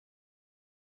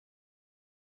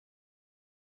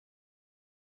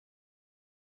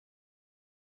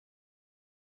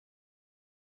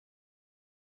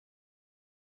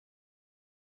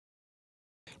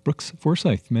Brooks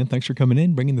Forsyth, man, thanks for coming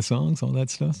in, bringing the songs, all that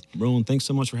stuff. Roland, thanks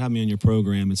so much for having me on your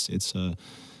program. It's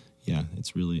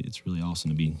really awesome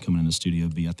to be coming in the Studio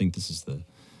B. I think this is the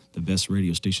best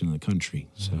radio station in the country.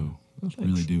 So I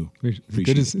really do.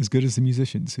 As good as the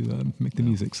musicians who make the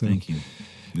music. So. Thank you.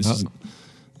 This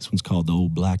one's called The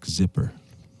Old Black Zipper.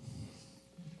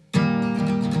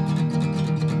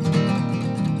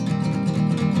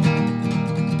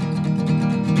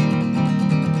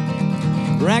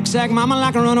 Rucksack mama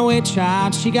like a runaway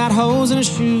child. She got holes in her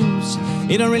shoes.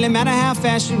 It don't really matter how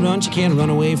fast she runs, she can't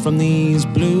run away from these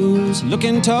blues.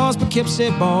 Looking towards Poughkeepsie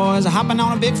boys hopping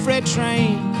on a big freight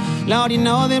train. Lord, you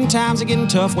know them times are getting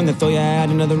tough when they throw you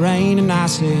out into the rain. And I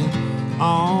said,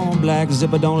 oh, black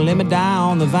zipper, don't let me die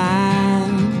on the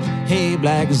vine. Hey,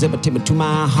 black zipper, take me to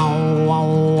my home.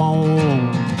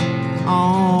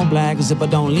 Oh, black zipper,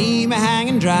 don't leave me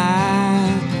hanging dry.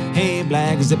 Hey,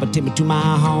 black zipper, take me to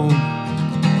my home.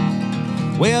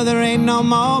 Well, there ain't no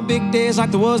more big days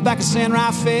like there was back in San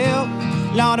Rafael.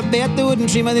 Lord, I bet they wouldn't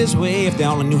treat me this way if they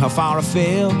only knew how far I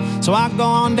fell. So I go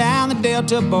on down the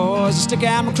Delta, boys, and stick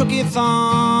out my crooked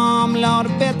thumb. Lord,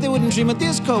 I bet they wouldn't treat me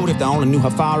this cold if they only knew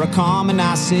how far I come. And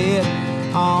I said,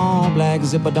 oh, black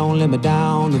zipper, don't let me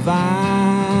down the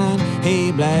vine.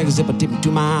 Hey, black zipper, take me to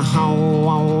my home.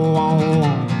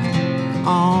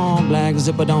 Oh, black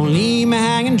zipper, don't leave me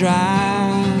hanging dry.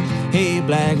 Hey,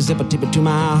 black zipper, take me to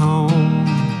my home.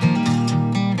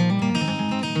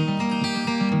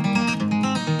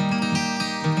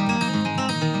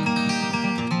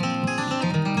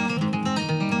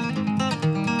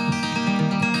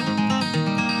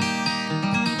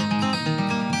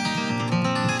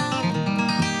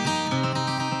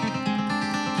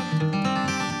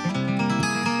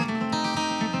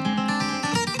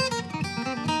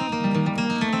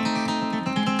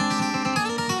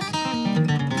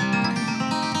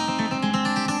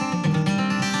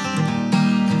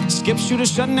 Skip shooter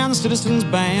shutting down the Citizens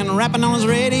Band, rapping on his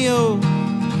radio,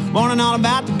 warning all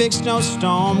about the big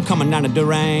snowstorm coming down to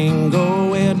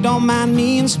Durango. Well, don't mind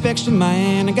me, inspection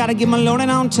man, I gotta get my loading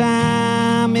on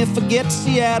time. If I get to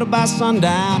Seattle by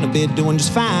sundown, I'll be doing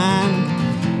just fine.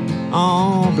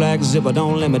 Oh, black zipper,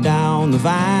 don't let me down the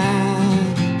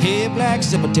vine. Hey, black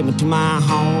zipper, take me to my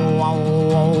home.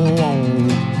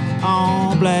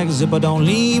 Oh, black zipper, don't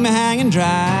leave me hanging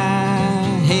dry.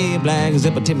 Hey, black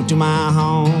zipper, take me to my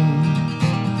home.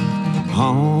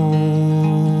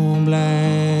 Home,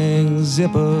 black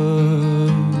zipper,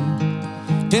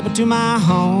 take me to my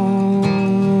home.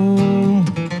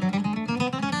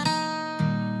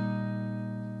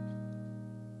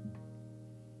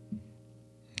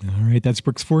 All right, that's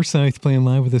Brooks Forsyth playing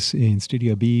live with us in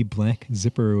Studio B, Black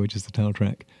Zipper, which is the title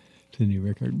track to the new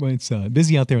record. Well, it's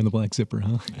busy out there in the Black Zipper,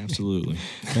 huh? Absolutely.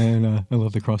 And I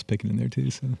love the cross picking in there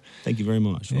too. So thank you very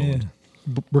much. Yeah.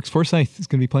 Brooks Forsyth is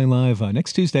going to be playing live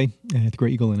next Tuesday at the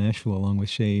Great Eagle in Nashville, along with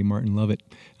Shay Martin Lovett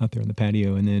out there on the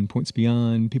patio. And then Points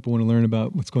Beyond, people want to learn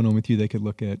about what's going on with you, they could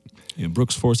look at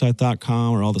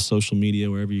brooksforsyth.com or all the social media,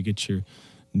 wherever you get your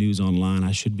news online.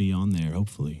 I should be on there,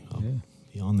 hopefully. I'll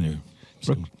be on there.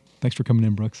 Brooks, thanks for coming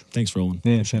in, Brooks. Thanks, Roland.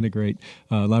 Yeah, it sounded great.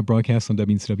 Live broadcasts on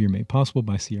WCW are made possible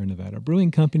by Sierra Nevada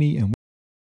Brewing Company. And